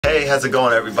Hey, how's it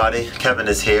going everybody? Kevin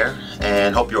is here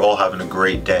and hope you're all having a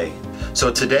great day. So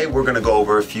today we're going to go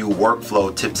over a few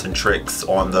workflow tips and tricks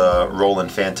on the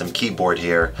Roland Fantom keyboard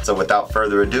here. So without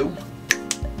further ado,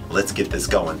 let's get this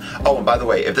going. Oh, and by the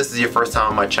way, if this is your first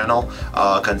time on my channel,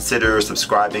 consider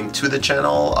subscribing to the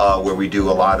channel where we do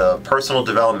a lot of personal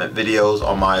development videos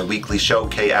on my weekly show,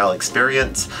 KAL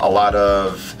Experience. A lot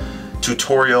of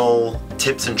tutorial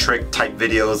tips and trick type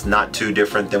videos, not too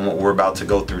different than what we're about to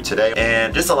go through today,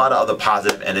 and just a lot of other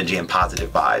positive energy and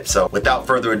positive vibes. So without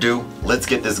further ado, let's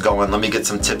get this going. Let me get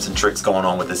some tips and tricks going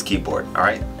on with this keyboard. All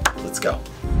right, let's go.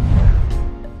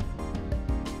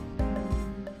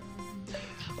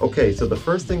 Okay, so the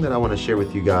first thing that I want to share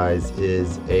with you guys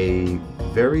is a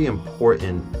very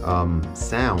important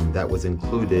sound that was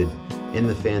included in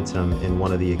the Fantom in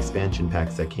one of the expansion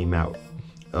packs that came out.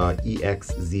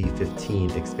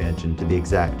 EXZ15 expansion to be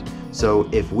exact. So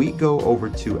if we go over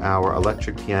to our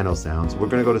electric piano sounds, we're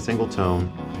going to go to single tone,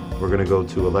 we're going to go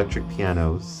to electric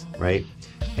pianos, right?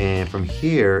 And from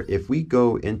here, if we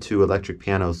go into electric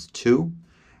pianos 2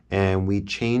 and we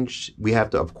have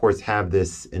to of course have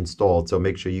this installed, so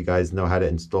make sure you guys know how to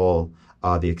install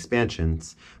the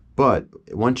expansions. But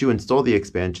once you install the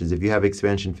expansions, if you have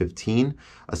expansion 15,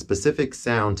 a specific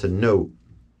sound to note,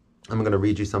 I'm going to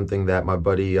read you something that my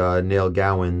buddy Neil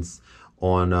Gowans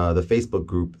on the Facebook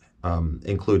group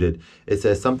included. It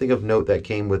says, something of note that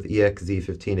came with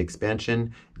EXZ15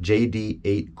 expansion,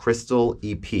 JD8 Crystal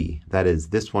EP. That is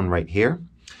this one right here.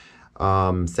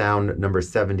 Sound number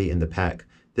 70 in the pack.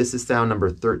 This is sound number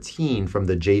 13 from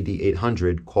the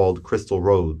JD800 called Crystal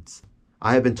Rhodes.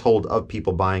 I have been told of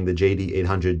people buying the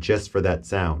JD800 just for that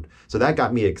sound. So that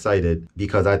got me excited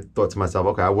because I thought to myself,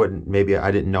 okay, maybe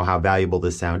I didn't know how valuable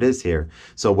this sound is here.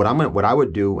 So what I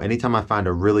would do anytime I find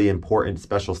a really important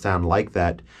special sound like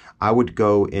that, I would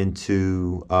go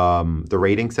into the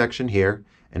rating section here,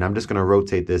 and I'm just gonna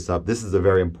rotate this up. This is a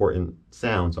very important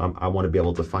sound, so I wanna be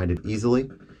able to find it easily.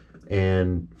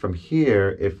 And from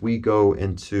here, if we go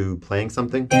into playing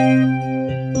something,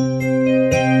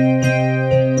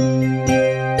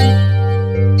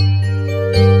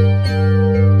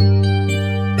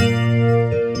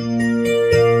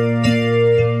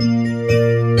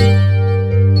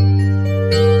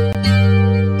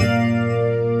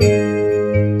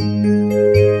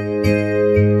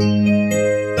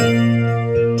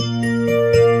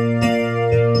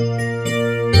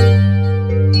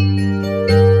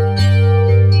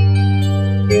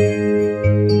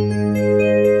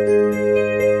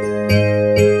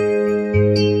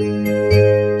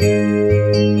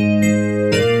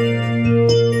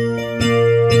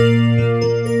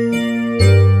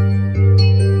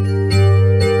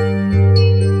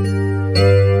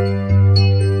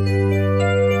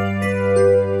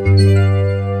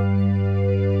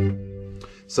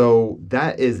 so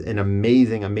that is an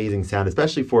amazing, amazing sound,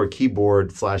 especially for a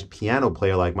keyboard / piano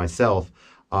player like myself.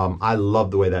 I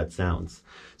love the way that sounds.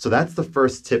 So that's the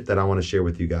first tip that I want to share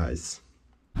with you guys.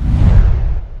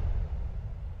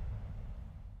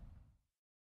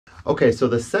 Okay, so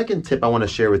the second tip I want to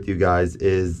share with you guys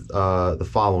is the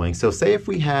following. So say if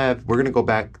we're going to go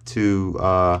back to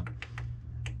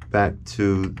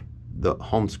the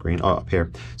home screen, up here.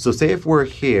 So say if we're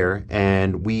here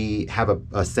and we have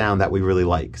a sound that we really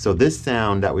like. So this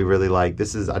sound that we really like,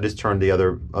 I just turned the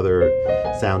other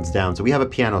sounds down. So we have a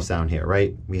piano sound here,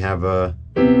 right? We have a...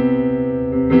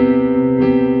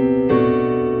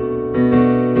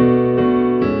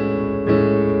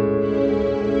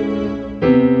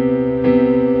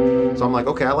 So I'm like,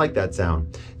 okay, I like that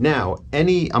sound. Now,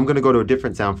 I'm gonna go to a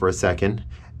different sound for a second.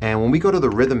 And when we go to the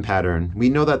rhythm pattern, we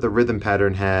know that the rhythm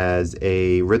pattern has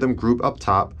a rhythm group up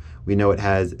top. We know it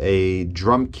has a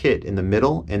drum kit in the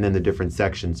middle, and then the different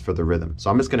sections for the rhythm. So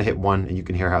I'm just gonna hit one and you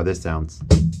can hear how this sounds.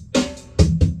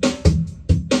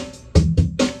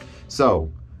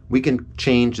 So we can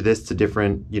change this to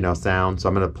different, sounds. So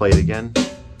I'm gonna play it again.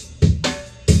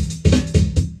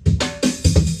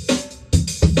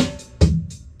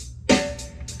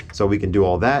 So we can do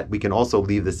all that. We can also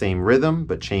leave the same rhythm,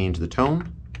 but change the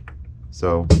tone.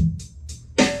 So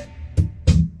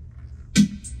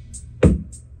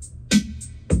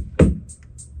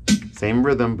same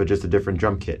rhythm, but just a different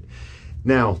drum kit.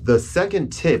 Now, the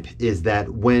second tip is that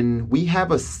when we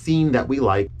have a scene that we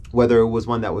like, whether it was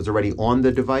one that was already on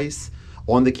the device,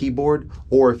 on the keyboard,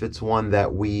 or if it's one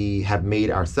that we have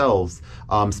made ourselves.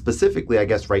 Specifically, I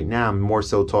guess right now, I'm more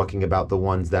so talking about the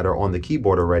ones that are on the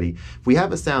keyboard already. If we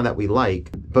have a sound that we like,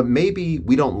 but maybe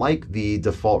we don't like the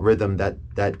default rhythm that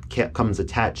comes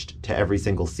attached to every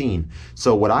single scene.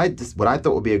 So what I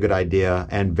thought would be a good idea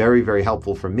and very, very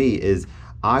helpful for me is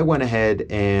I went ahead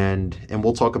and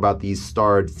we'll talk about these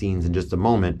starred scenes in just a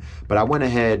moment, but I went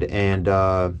ahead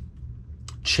and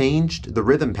changed the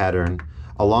rhythm pattern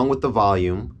along with the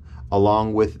volume,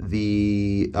 along with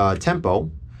the tempo,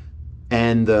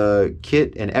 and the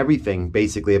kit and everything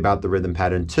basically about the rhythm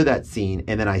pattern to that scene,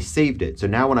 and then I saved it. So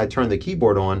now when I turn the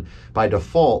keyboard on, by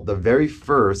default, the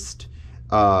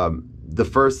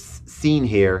first scene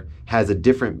here has a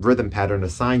different rhythm pattern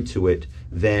assigned to it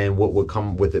than what would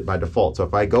come with it by default. So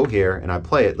if I go here and I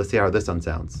play it, let's see how this one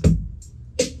sounds.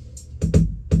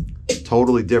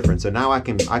 Totally different. So now I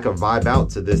can vibe out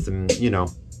to this and, you know.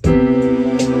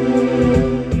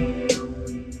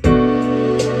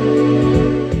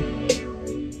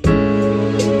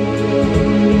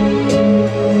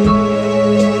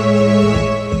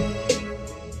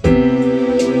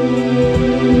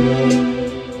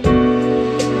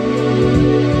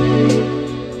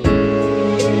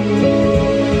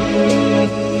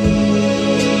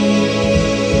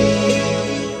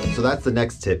 That's the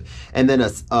next tip. And then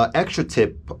a extra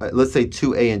tip, let's say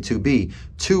 2A and 2B.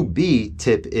 2B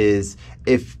tip is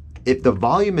if the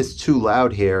volume is too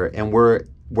loud here and we're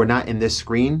not in this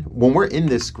screen, when we're in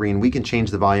this screen, we can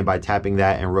change the volume by tapping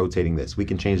that and rotating this. We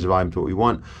can change the volume to what we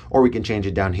want, or we can change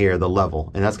it down here, the level,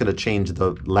 and that's gonna change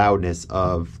the loudness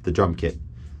of the drum kit.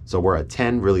 So we're at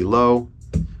 10, really low,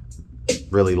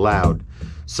 really loud.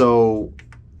 So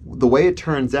the way it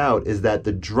turns out is that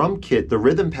the drum kit, the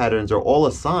rhythm patterns are all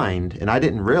assigned, and I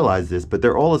didn't realize this, but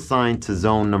they're all assigned to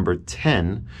zone number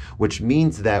 10, which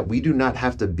means that we do not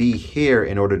have to be here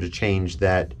in order to change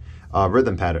that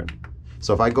rhythm pattern.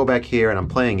 So if I go back here and I'm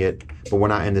playing it, but we're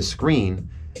not in the screen,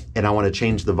 and I want to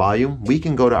change the volume, we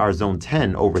can go to our zone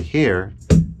 10 over here,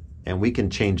 and we can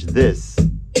change this.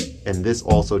 And this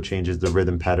also changes the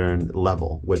rhythm pattern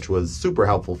level, which was super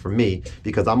helpful for me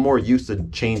because I'm more used to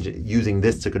using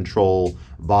this to control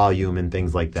volume and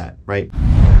things like that, right?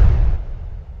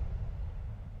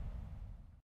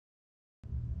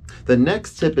 The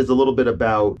next tip is a little bit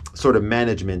about sort of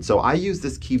management. So I use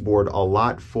this keyboard a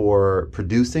lot for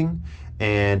producing,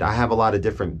 and I have a lot of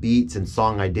different beats and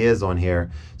song ideas on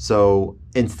here. So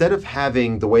instead of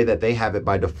having the way that they have it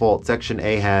by default, section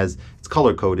A it's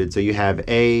color coded. So you have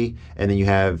A, and then you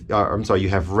have, you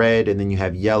have red, and then you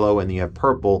have yellow, and then you have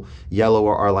purple. Yellow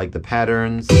are like the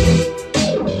patterns,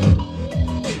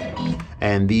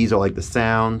 and these are like the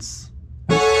sounds.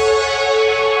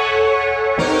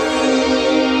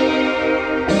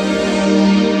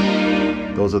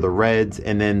 Those are the reds,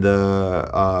 and then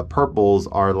the purples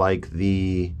are like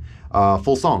the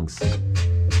full songs.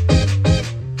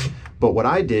 But what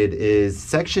I did is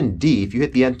section D, if you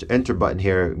hit the enter button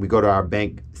here, we go to our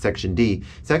bank section D.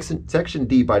 Section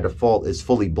D by default is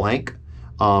fully blank.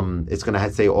 It's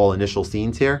gonna say all initial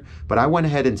scenes here, but I went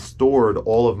ahead and stored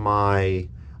all of my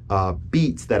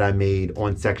beats that I made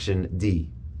on section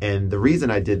D. And the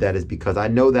reason I did that is because I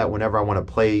know that whenever I want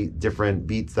to play different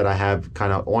beats that I have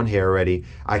kind of on here already,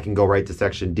 I can go right to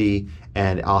section D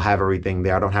and I'll have everything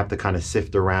there. I don't have to kind of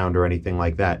sift around or anything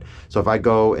like that. So if I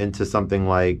go into something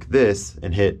like this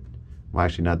and hit, well,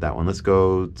 actually not that one. Let's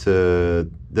go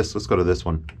to this. Let's go to this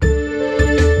one.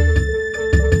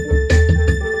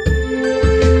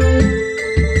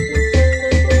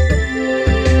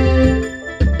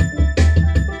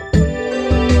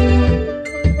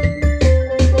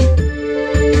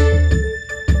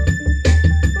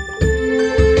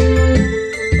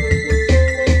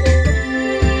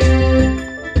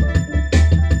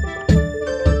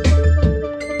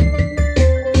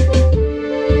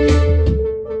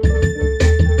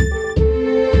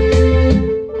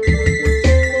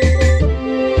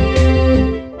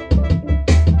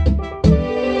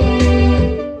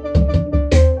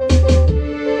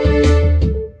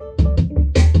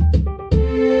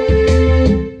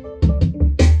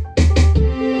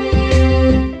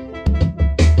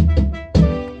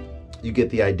 Get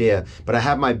the idea, but I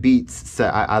have my beats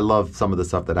set. I love some of the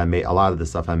stuff that I made, a lot of the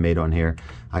stuff I made on here.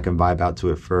 I can vibe out to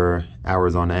it for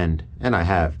hours on end, and I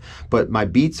have. But my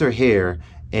beats are here,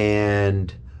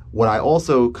 and what I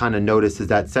also kind of noticed is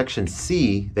that section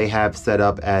C, they have set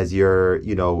up as your,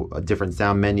 different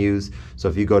sound menus. So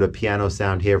if you go to piano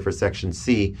sound here for section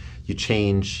C, you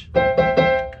change.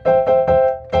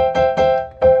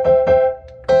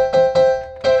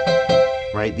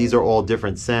 Right? These are all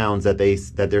different sounds that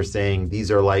they're saying these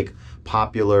are like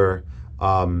popular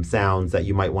sounds that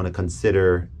you might want to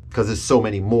consider, because there's so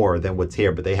many more than what's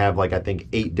here. But they have like, I think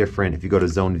 8 different, if you go to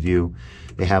zone view,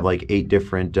 they have like 8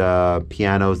 different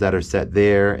pianos that are set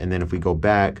there. And then if we go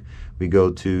back, we go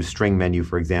to string menu,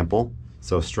 for example.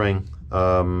 So string,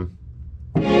 what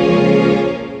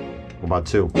about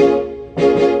 2?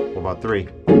 What about 3?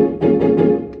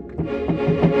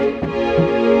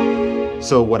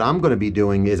 So what I'm going to be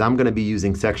doing is I'm going to be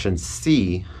using section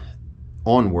C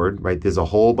onward, right? There's a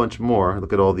whole bunch more.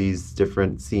 Look at all these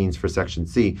different scenes for section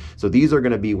C. So these are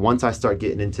going to be, once I start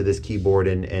getting into this keyboard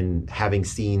and having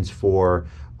scenes for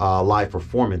live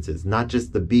performances, not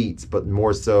just the beats, but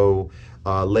more so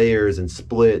layers and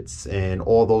splits and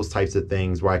all those types of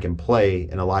things where I can play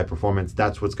in a live performance.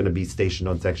 That's what's going to be stationed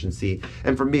on section C.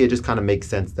 And for me, it just kind of makes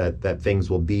sense that things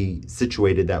will be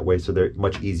situated that way, so they're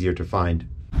much easier to find.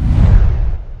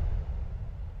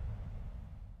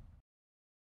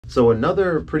 So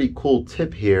another pretty cool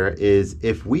tip here is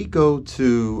if we go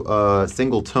to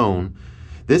single tone,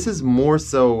 this is more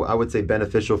so, I would say,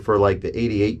 beneficial for like the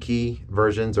 88 key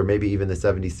versions or maybe even the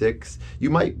 76. You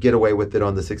might get away with it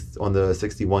on the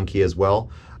 61 key as well,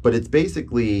 but it's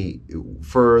basically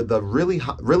for the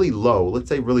really low, let's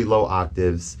say really low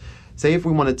octaves. Say if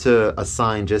we wanted to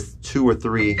assign just 2 or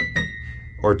 3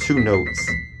 or 2 notes,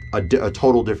 a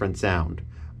total different sound.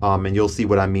 And you'll see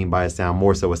what I mean by a sound,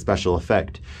 more so a special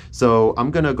effect. So I'm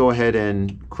gonna go ahead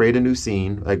and create a new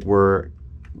scene like we're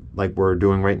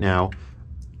doing right now.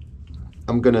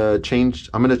 I'm gonna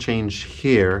change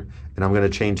here, and I'm gonna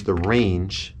change the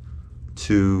range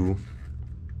to,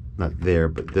 not there,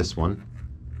 but this one,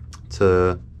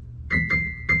 to,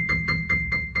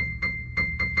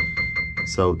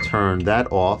 so turn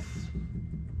that off.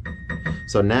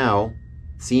 So now,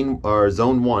 scene or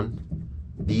zone 1,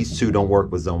 these two don't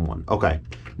work with zone 1. Okay,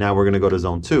 now we're gonna go to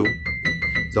zone 2.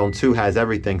 Zone 2 has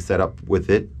everything set up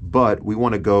with it, but we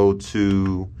wanna go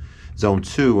to zone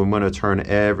 2. I'm gonna turn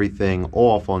everything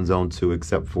off on zone 2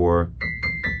 except for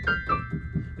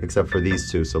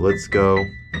these two. So let's go.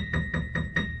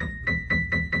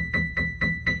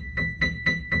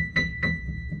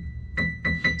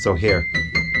 So here.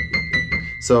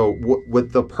 So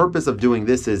what the purpose of doing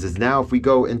this is now if we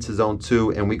go into zone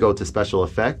 2 and we go to special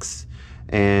effects,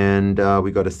 and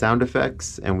we go to sound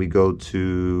effects, and we go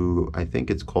to, I think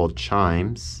it's called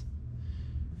chimes,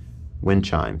 wind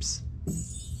chimes.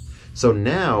 So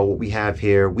now what we have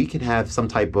here, we can have some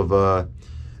type of a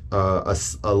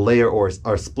layer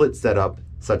or split setup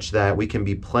such that we can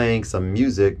be playing some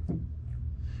music,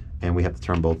 and we have to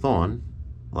turn both on,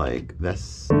 like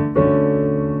this.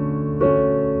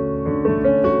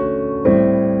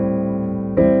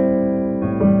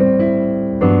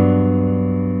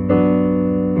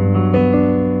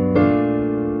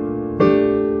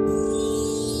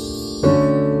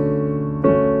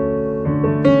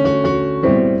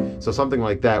 So something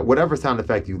like that, whatever sound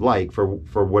effect you like for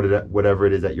whatever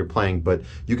it is that you're playing, but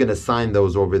you can assign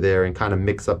those over there and kind of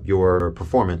mix up your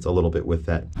performance a little bit with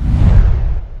that.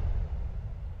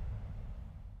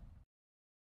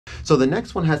 So the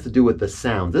next one has to do with the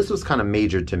sounds. This was kind of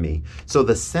major to me. So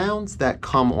the sounds that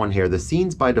come on here, the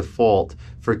scenes by default,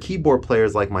 for keyboard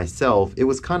players like myself, it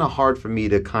was kind of hard for me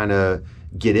to kind of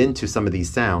get into some of these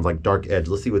sounds, like Dark Edge.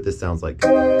 Let's see what this sounds like.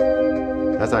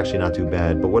 That's actually not too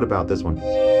bad, but what about this one?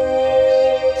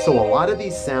 So a lot of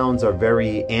these sounds are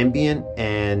very ambient,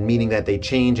 and meaning that they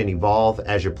change and evolve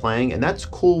as you're playing, and that's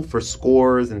cool for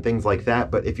scores and things like that.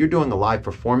 But if you're doing a live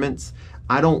performance,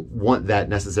 I don't want that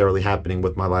necessarily happening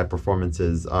with my live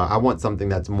performances. I want something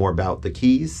that's more about the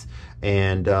keys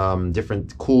and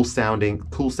different cool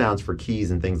sounds for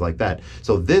keys and things like that.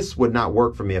 So this would not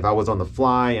work for me if I was on the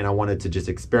fly and I wanted to just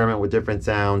experiment with different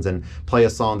sounds and play a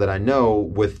song that I know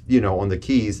with, you know, on the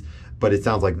keys, but it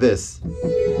sounds like this.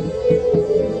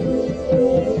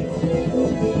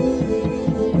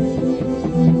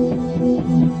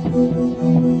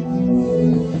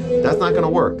 That's not gonna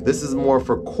work. This is more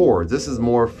for chords. This is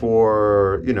more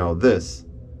for, you know, this.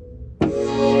 And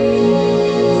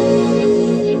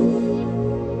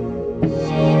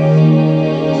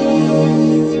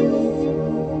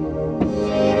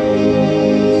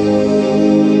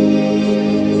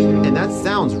that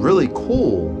sounds really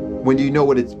cool when you know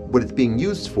what it's being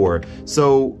used for.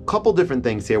 So a couple different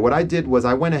things here. What I did was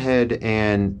I went ahead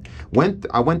and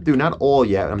I went through, not all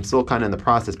yet, I'm still kind of in the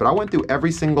process, but I went through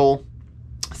every single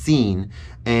scene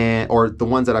or the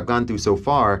ones that I've gone through so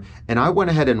far, and I went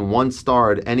ahead and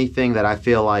 1-starred anything that I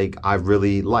feel like I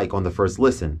really like on the first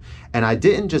listen. And I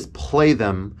didn't just play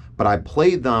them, but I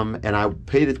played them and I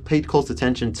paid close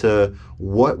attention to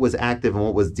what was active and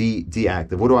what was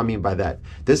deactive. What do I mean by that?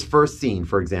 This first scene,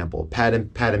 for example, pad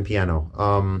and piano.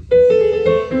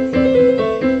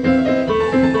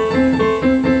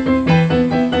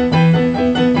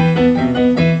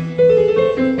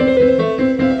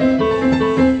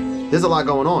 There's a lot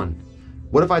going on.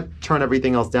 What if I turn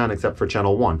everything else down except for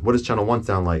channel 1? What does channel 1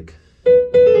 sound like?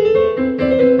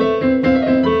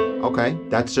 Okay,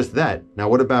 that's just that. Now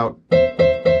what about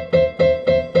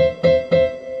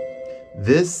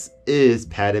this is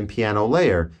pad and piano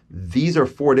layer. These are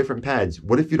 4 different pads.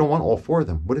 What if you don't want all 4 of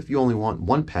them? What if you only want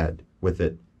 1 pad with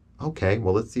it? Okay,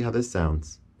 well, let's see how this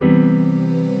sounds.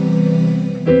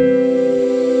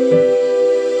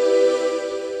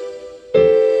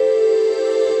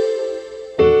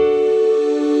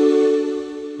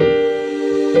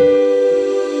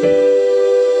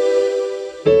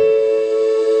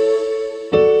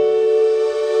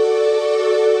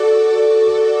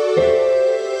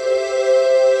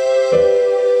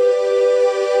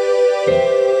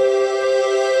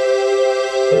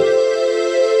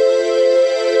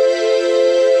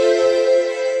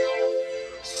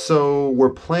 So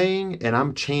we're playing and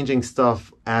I'm changing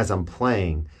stuff as I'm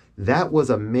playing. That was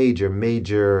a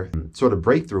major sort of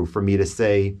breakthrough for me to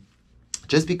say,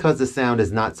 just because the sound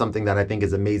is not something that I think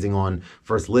is amazing on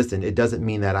first listen, it doesn't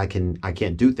mean that I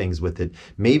can't do things with it.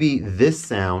 Maybe this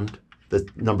sound,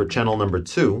 the channel number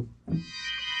 2,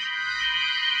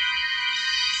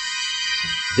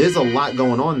 there's a lot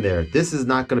going on there. This is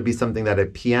not going to be something that a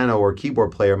piano or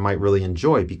keyboard player might really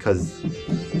enjoy because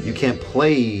you can't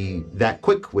play that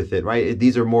quick with it, right?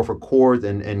 These are more for chords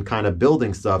and kind of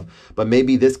building stuff, but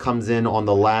maybe this comes in on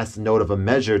the last note of a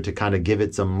measure to kind of give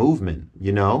it some movement,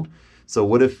 you know? So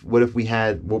what if we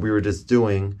had what we were just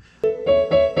doing?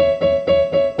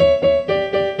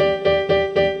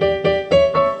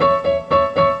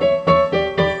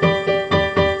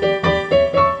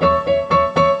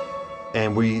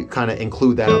 And we kind of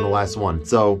include that on the last one.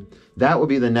 So that would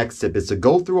be the next tip, is to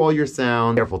go through all your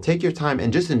sound, careful, take your time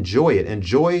and just enjoy it.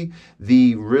 Enjoy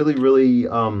the really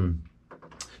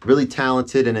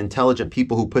talented and intelligent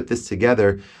people who put this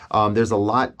together. There's a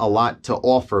lot to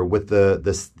offer with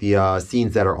the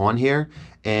scenes that are on here,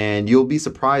 and you'll be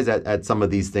surprised at some of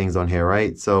these things on here,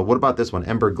 right? So what about this one,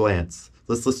 Ember Glance?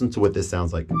 Let's listen to what this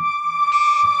sounds like.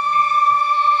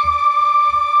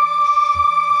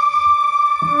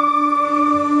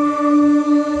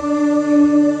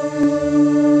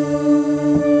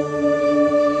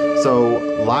 So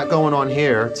a lot going on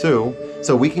here too.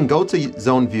 So we can go to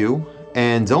zone view,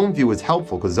 and zone view is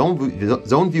helpful because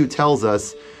zone view tells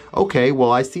us, okay,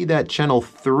 well, I see that channel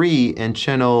 3 and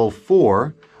channel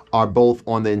 4 are both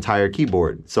on the entire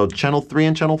keyboard. So channel 3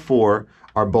 and channel 4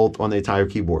 are both on the entire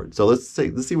keyboard. So let's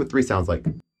see what 3 sounds like.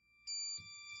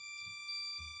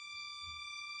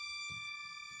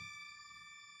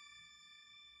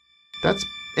 That's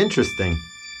interesting.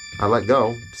 I let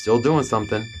go, still doing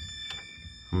something.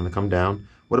 I'm gonna come down.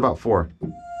 What about 4?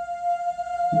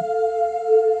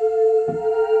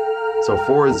 So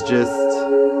 4 is just,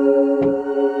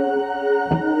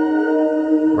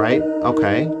 right?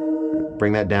 Okay,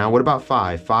 bring that down. What about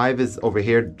 5? 5 is over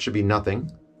here, should be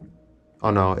nothing.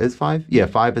 Oh no, is 5? Yeah,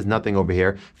 5 is nothing over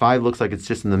here. 5 looks like it's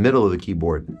just in the middle of the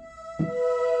keyboard.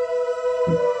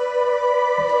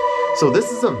 So this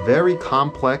is a very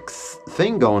complex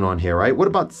thing going on here, right? What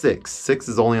about 6? 6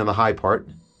 is only on the high part.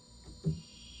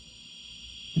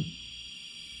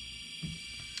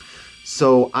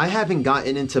 So I haven't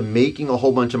gotten into making a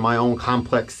whole bunch of my own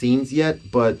complex scenes yet,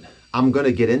 but I'm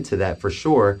gonna get into that for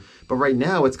sure. But right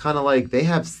now it's kind of like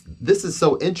this is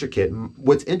so intricate.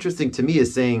 What's interesting to me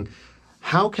is saying,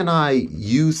 how can I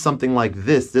use something like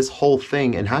this whole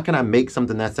thing, and how can I make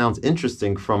something that sounds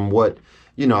interesting from what,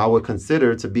 you know, I would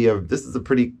consider to be this is a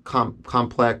pretty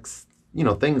complex, you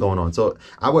know, thing going on. So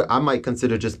I might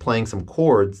consider just playing some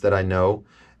chords that I know,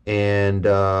 and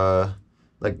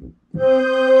like.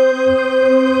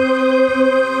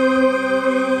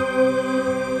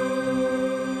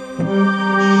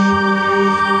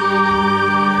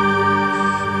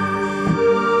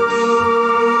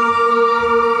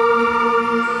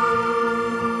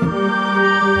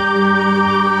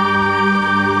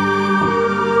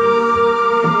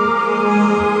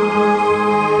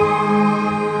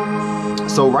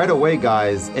 So right away,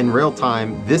 guys, in real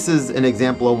time, this is an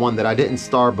example of one that I didn't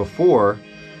star before,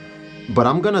 but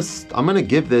I'm gonna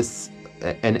give this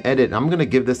an edit. I'm gonna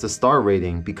give this a star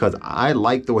rating because I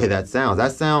like the way that sounds.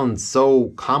 That sounds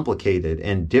so complicated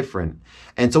and different,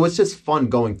 and so it's just fun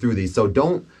going through these. So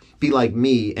don't be like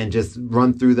me and just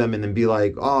run through them and then be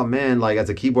like, oh man, like as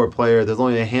a keyboard player, there's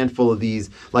only a handful of these.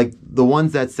 Like the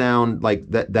ones that sound like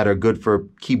that are good for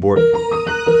keyboard.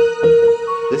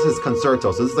 This is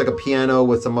concerto, so this is like a piano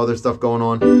with some other stuff going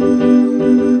on.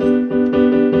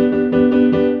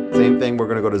 Same thing, we're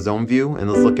gonna go to zone view and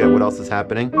let's look at what else is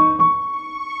happening.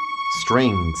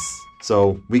 Strings,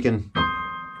 so we can.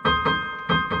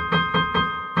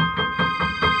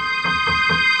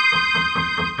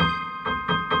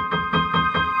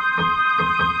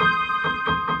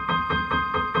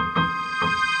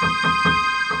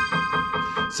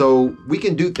 So we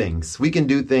can do things. We can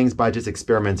do things by just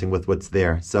experimenting with what's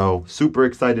there. So super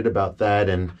excited about that.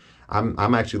 And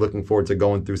I'm actually looking forward to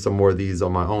going through some more of these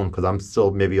on my own because I'm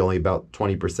still maybe only about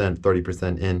 20%,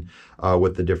 30% in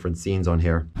with the different scenes on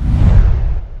here.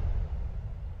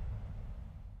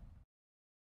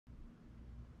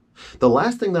 The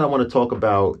last thing that I want to talk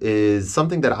about is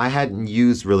something that I hadn't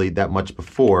used really that much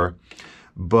before,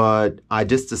 but I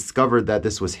just discovered that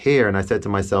this was here, and I said to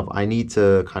myself, I need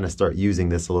to kind of start using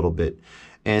this a little bit.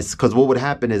 And because what would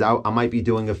happen is I might be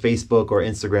doing a Facebook or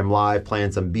Instagram live,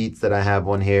 playing some beats that I have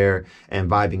on here and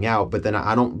vibing out, but then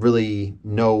I don't really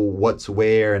know what's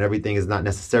where, and everything is not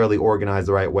necessarily organized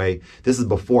the right way. This is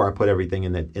before I put everything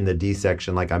in the D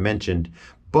section, like I mentioned,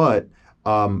 but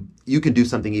you can do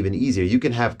something even easier. You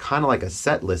can have kind of like a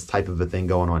set list type of a thing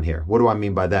going on here. What do I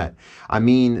mean by that? I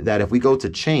mean that if we go to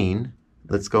chain,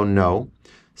 let's go no.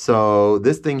 So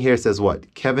this thing here says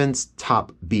what? Kevin's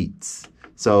top beats.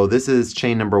 So this is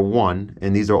chain number 1,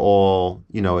 and these are all,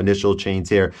 you know, initial chains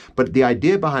here. But the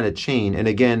idea behind a chain, and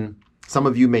again, some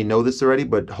of you may know this already,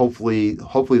 but hopefully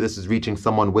this is reaching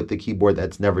someone with the keyboard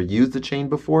that's never used a chain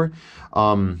before.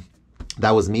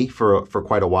 That was me for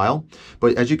quite a while.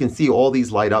 But as you can see, all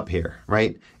these light up here,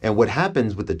 right? And what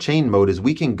happens with the chain mode is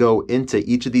we can go into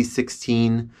each of these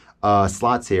 16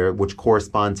 slots here, which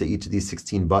correspond to each of these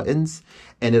 16 buttons.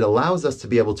 And it allows us to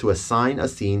be able to assign a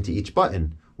scene to each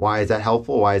button. Why is that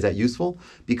helpful? Why is that useful?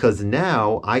 Because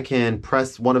now I can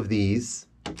press one of these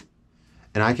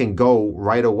and I can go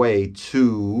right away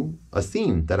to a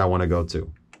scene that I want to go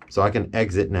to. So I can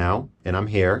exit now, and I'm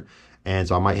here. And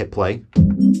so I might hit play.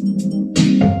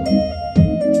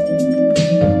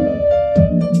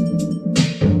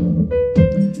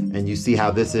 And you see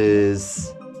how this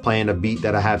is playing a beat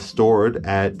that I have stored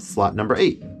at slot number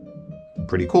 8.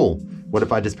 Pretty cool. What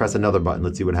if I just press another button?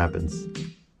 Let's see what happens.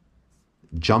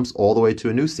 Jumps all the way to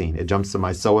a new scene. It jumps to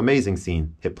my So Amazing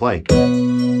scene. Hit play.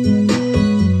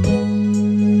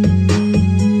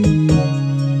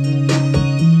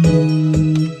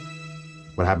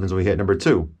 What happens when we hit number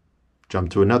 2? Jump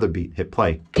to another beat. Hit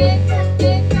play.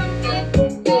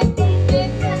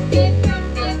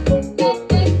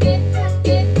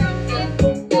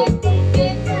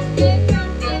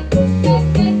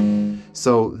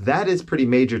 So that is pretty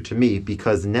major to me,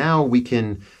 because now we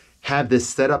can have this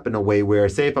set up in a way where,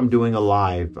 say if I'm doing a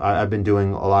live, I've been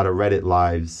doing a lot of Reddit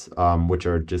lives, which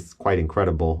are just quite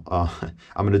incredible. I'm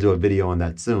going to do a video on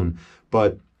that soon.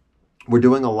 But we're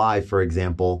doing a live, for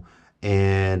example,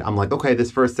 and I'm like, okay,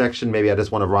 this first section, maybe I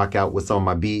just want to rock out with some of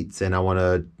my beats, and I want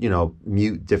to, you know,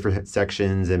 mute different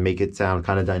sections and make it sound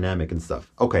kind of dynamic and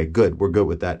stuff. Okay, good. We're good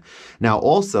with that. Now,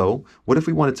 also, what if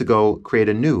we wanted to go create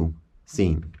a new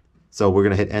scene? So we're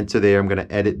going to hit enter there. I'm going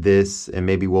to edit this, and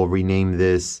maybe we'll rename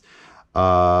this,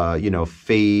 you know,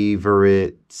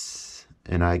 favorites.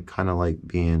 And I kind of like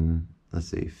being, let's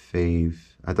see, fave.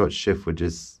 I thought shift would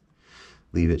just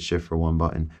leave it shift for one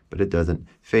button, but it doesn't.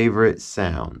 Favorite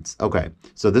sounds. Okay,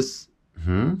 so this,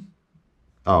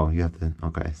 oh, you have to,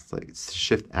 okay, it's like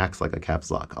shift acts like a caps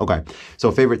lock. Okay,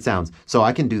 so favorite sounds. So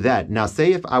I can do that. Now,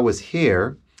 say if I was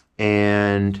here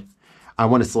and I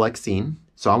want to select scene.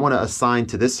 So I want to assign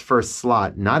to this first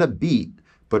slot, not a beat,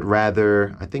 but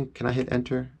rather, I think, can I hit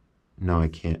enter? No, I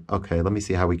can't. Okay, let me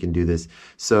see how we can do this.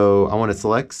 So I want to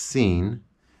select scene.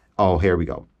 Oh, here we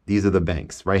go. These are the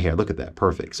banks right here. Look at that.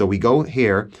 Perfect. So we go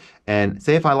here, and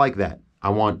say if I like that, I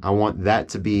want that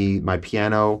to be my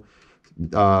piano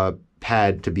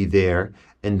pad to be there.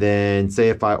 And then say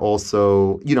if I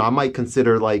also, you know, I might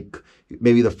consider like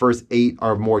maybe the first 8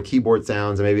 are more keyboard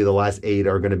sounds, and maybe the last 8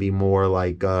 are going to be more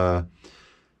like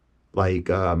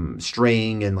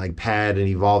string and like pad and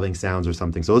evolving sounds or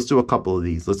something. So let's do a couple of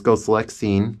these. Let's go select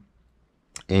scene.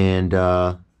 And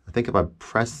I think if I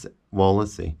press, well,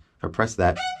 let's see. If I press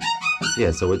that,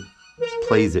 yeah, so it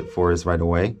plays it for us right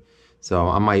away. So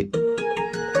I might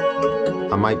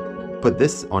put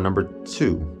this on number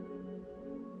 2.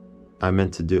 I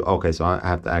meant to do, okay, so I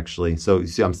have to actually, so you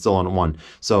see I'm still on 1.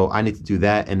 So I need to do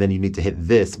that, and then you need to hit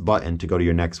this button to go to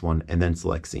your next one, and then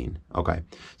select scene. Okay,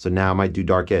 so now I might do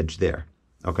dark edge there.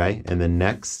 Okay, and then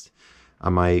next, I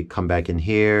might come back in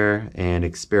here and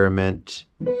experiment.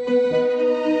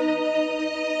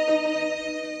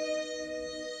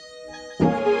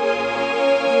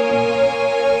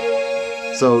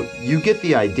 So you get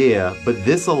the idea, but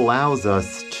this allows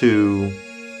us to,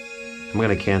 I'm going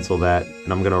to cancel that,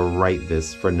 and I'm going to write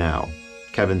this for now.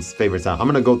 Kevin's favorite sound. I'm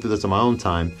going to go through this on my own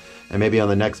time, and maybe on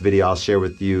the next video I'll share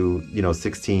with you,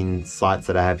 16 slots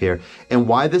that I have here. And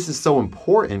why this is so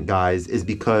important, guys, is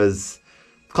because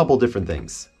a couple different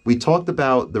things. We talked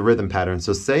about the rhythm pattern.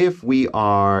 So say if we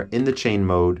are in the chain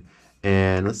mode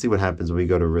And let's see what happens when we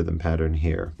go to rhythm pattern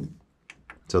here.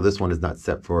 So this one is not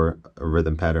set for a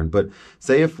rhythm pattern, but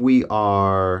say if we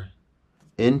are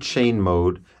in chain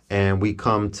mode and we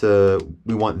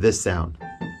want this sound.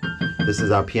 This is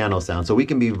our piano sound. So we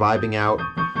can be vibing out.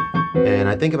 And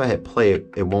I think if I hit play,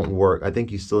 it won't work. I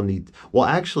think you still need, well,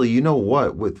 actually, you know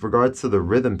what? With regards to the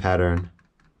rhythm pattern,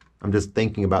 I'm just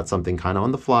thinking about something kind of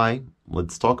on the fly.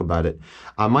 Let's talk about it.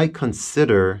 I might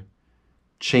consider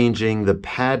changing the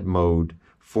pad mode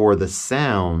for the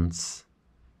sounds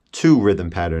to rhythm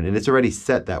pattern, and it's already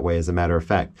set that way, as a matter of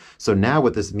fact. So now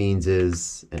what this means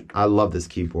is, and I love this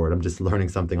keyboard, I'm just learning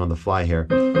something on the fly here.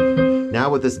 Now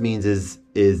what this means is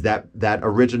that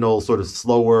original sort of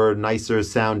slower, nicer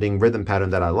sounding rhythm pattern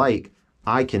that I like,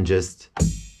 I can just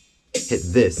hit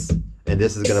this, and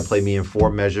this is gonna play me in 4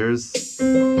 measures.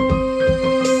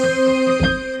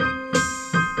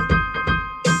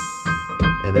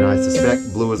 And then I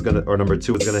suspect blue is gonna, or number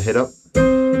 2 is gonna hit up.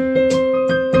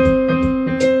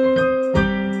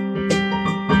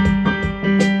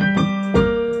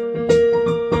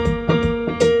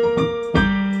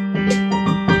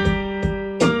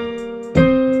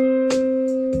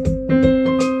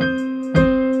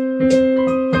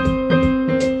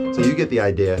 So you get the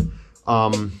idea.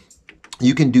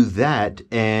 You can do that,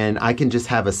 and I can just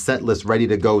have a set list ready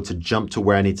to go to jump to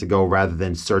where I need to go rather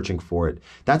than searching for it.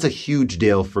 That's a huge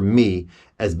deal for me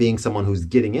as being someone who's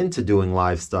getting into doing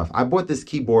live stuff. I bought this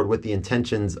keyboard with the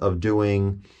intentions of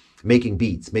making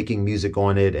beats, making music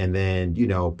on it, and then, you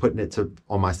know, putting it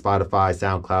on my Spotify,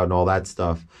 SoundCloud, and all that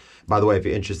stuff. By the way, if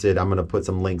you're interested, I'm going to put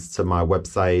some links to my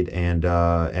website and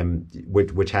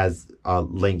which has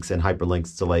links and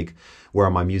hyperlinks to like where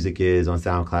my music is on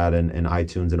SoundCloud and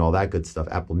iTunes and all that good stuff,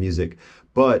 Apple Music.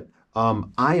 But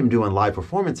I am doing live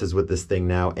performances with this thing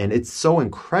now, and it's so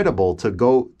incredible to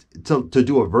go to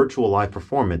do a virtual live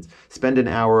performance, spend an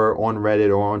hour on Reddit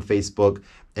or on Facebook,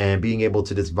 and being able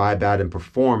to just vibe out and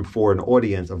perform for an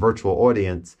audience, a virtual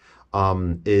audience,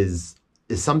 is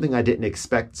something I didn't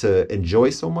expect to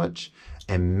enjoy so much.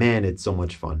 And man, it's so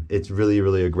much fun. It's really,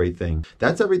 really a great thing.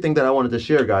 That's everything that I wanted to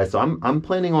share, guys. So I'm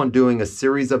planning on doing a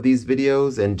series of these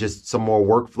videos and just some more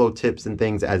workflow tips and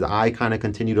things as I kind of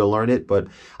continue to learn it. But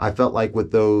I felt like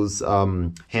with those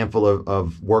handful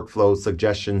of workflow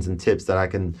suggestions and tips that I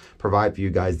can provide for you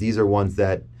guys, these are ones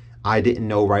that I didn't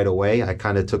know right away. I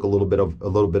kind of took a little bit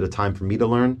of time for me to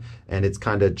learn, and it's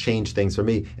kind of changed things for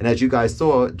me. And as you guys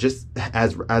saw, just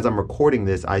as I'm recording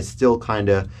this, I still kind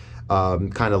of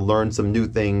learn some new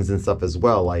things and stuff as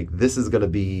well. Like, this is going to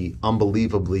be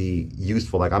unbelievably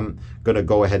useful. Like, I'm going to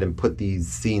go ahead and put these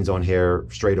scenes on here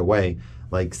straight away,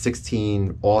 like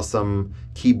 16 awesome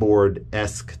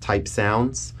keyboard-esque type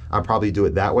sounds. I'll probably do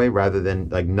it that way rather than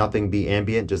like nothing be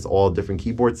ambient, just all different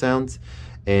keyboard sounds,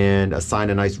 and assign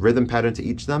a nice rhythm pattern to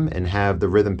each of them, and have the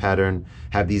rhythm pattern,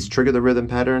 have these trigger the rhythm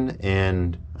pattern,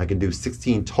 and I can do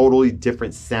 16 totally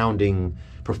different sounding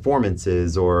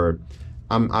performances. Or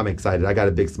I'm excited. I got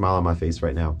a big smile on my face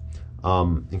right now.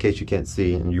 In case you can't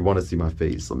see and you want to see my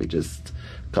face, let me just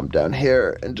come down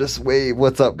here and just wave.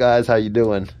 What's up, guys? How you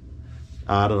doing?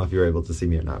 I don't know if you're able to see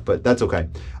me or not, but that's okay.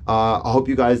 I hope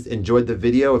you guys enjoyed the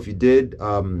video. If you did,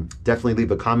 definitely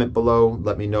leave a comment below.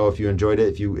 Let me know if you enjoyed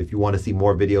it. If you want to see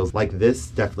more videos like this,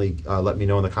 definitely let me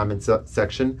know in the comment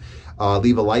section.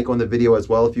 Leave a like on the video as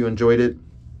well if you enjoyed it.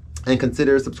 And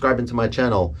consider subscribing to my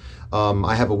channel.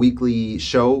 I have a weekly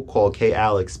show called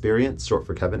K-Al Experience, short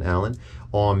for Kevin Allen,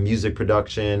 on music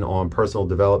production, on personal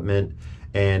development.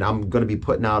 And I'm going to be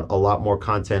putting out a lot more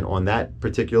content on that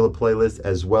particular playlist,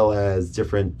 as well as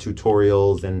different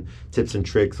tutorials and tips and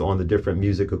tricks on the different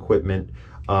music equipment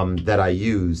that I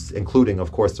use, including,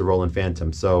 of course, the Roland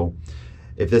Fantom. So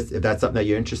if that's something that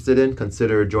you're interested in,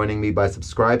 consider joining me by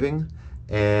subscribing.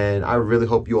 And I really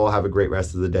hope you all have a great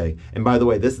rest of the day. And by the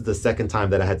way, this is the second time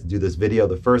that I had to do this video.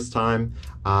 The first time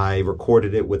I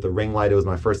recorded it with a ring light. It was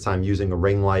my first time using a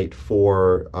ring light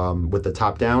with the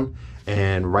top down.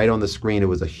 And right on the screen, it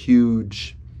was a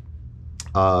huge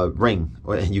ring,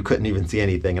 and you couldn't even see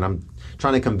anything. And I'm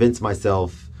trying to convince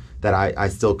myself that I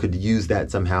still could use that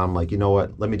somehow. I'm like, you know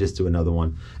what? Let me just do another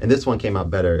one. And this one came out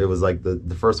better. It was like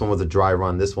the first one was a dry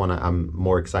run. This one, I'm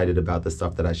more excited about the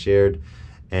stuff that I shared.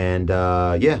 And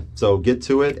yeah, so get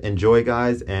to it. Enjoy,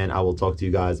 guys, and I will talk to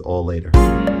you guys all later.